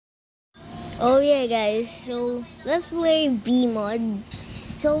Oh yeah guys, so let's play VMOD.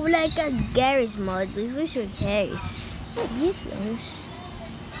 So like a Garry's mod with Wizard Harris. Yes.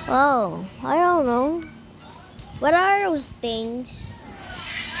 Oh, I don't know. What are those things?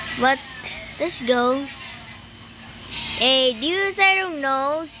 But let's go. Hey dudes, I don't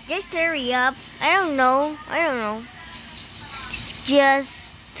know. Just hurry up. I don't know. It's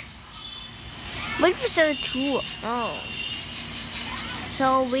just what episode 2? Oh.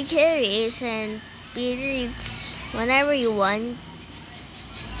 So we can erase and periods whenever you want.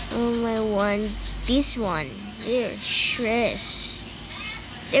 I want this one. They're stress.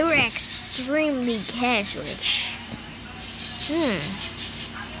 They were extremely cash-rich.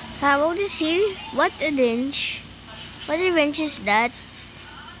 How about this here? What a bench? What a bench is that?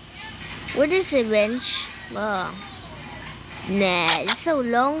 What is a bench? Wow. Nah, it's so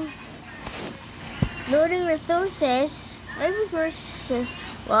long. Loading resources. Every person.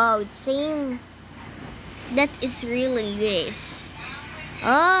 Wow, it seems that is really this.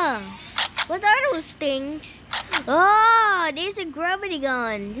 What are those things? There's a gravity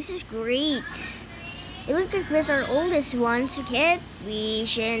gun. This is great. It will confess our oldest ones to get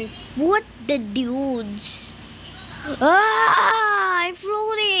vision. What the dudes? I'm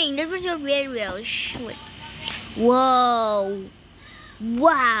floating. That was a very well. Whoa.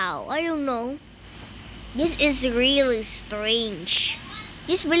 Wow. I don't know. This is really strange.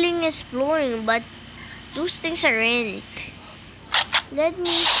 This building is exploring, but those things are in it. Let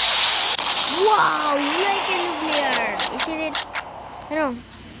me. Wow, like a nuclear. Isn't it? I don't know.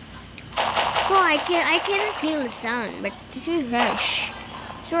 No, I cannot kill the sound, but this is hatched.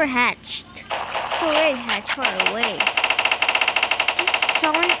 So we're hatched. So we're hatched far away. This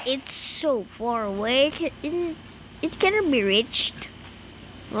sound is so far away. It cannot be reached.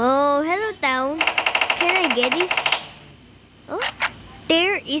 Oh, hello town. Can I get this? Oh,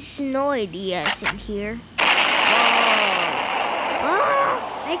 there is no ideas in here.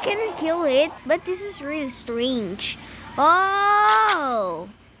 I cannot kill it, but this is really strange. Oh,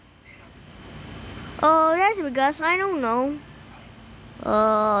 that's because I don't know.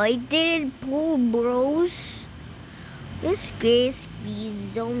 I didn't pull bros. This case be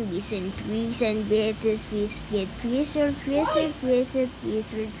zombies and trees and betas get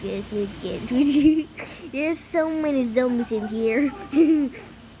There's so many zombies in here.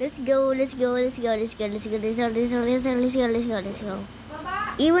 Let's go.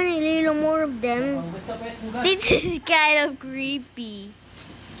 Even a little more of them. This is kind of creepy.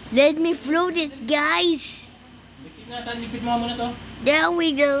 Let me float this, guys. There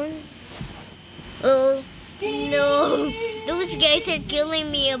we go. Oh no, those guys are killing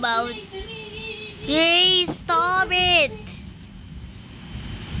me about. Yay, stop it.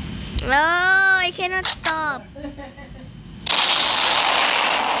 Oh, I cannot stop.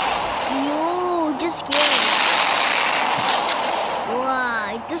 No, just kill me.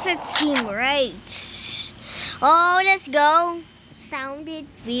 Wow, it doesn't seem right. Oh, let's go. Sounded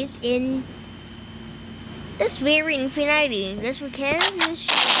within. That's very infinity. Let's can this.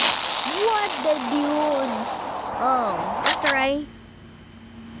 What the dudes? Oh, that's right.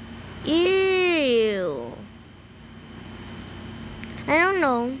 Ew. I don't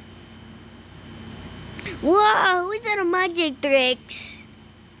know. Whoa, is that a magic tricks?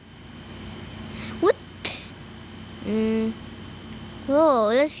 What? Oh,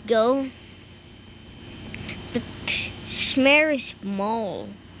 let's go. The smell is small.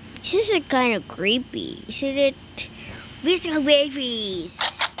 This is kind of creepy, isn't it? Whistle babies.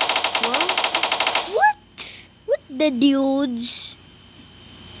 What? What the dudes?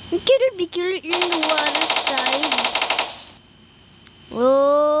 You cannot be killed in the water side.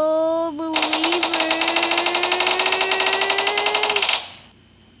 Oh, believers.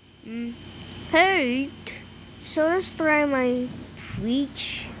 Hey. So let's try my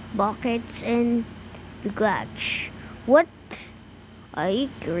reach buckets and the clutch. What? Are you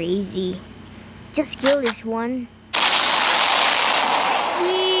crazy? Just kill this one.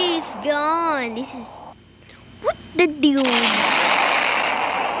 He's gone. This is what the dude.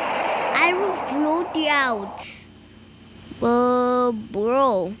 I will float you out.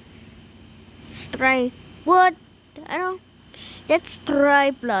 Bro. Let's try. What? I don't. Let's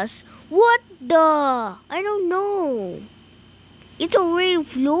try plus. What the? I don't know. It's already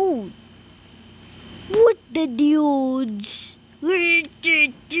float. What the dudes? I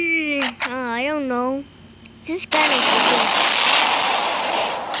don't know. This is kind of crazy.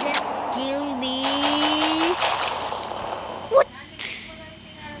 Let's kill this. What?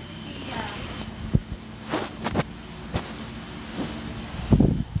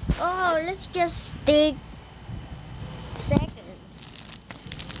 Oh, let's just take seconds.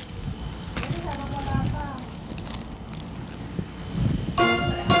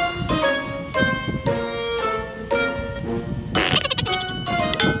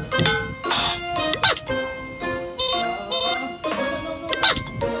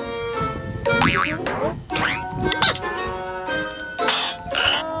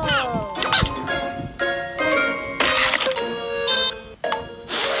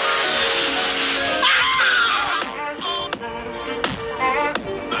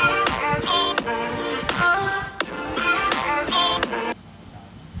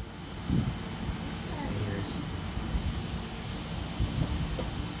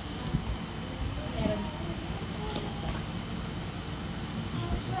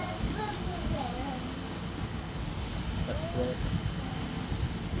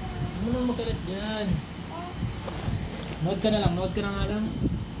 Ano nang magalit dyan? Nood ka na lang, nood ka na nga lang.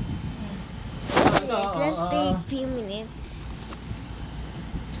 Let's stay a few minutes.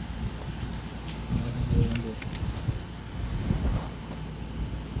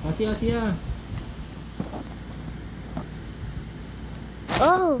 Asia.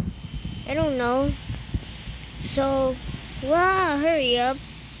 Oh, I don't know. So, wow, hurry up.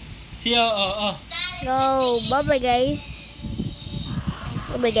 Siya, No, bye-bye guys.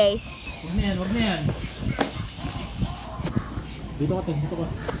 Bye-bye guys. Wag na yan. Dito ka.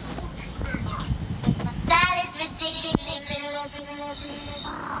 That is ridiculous.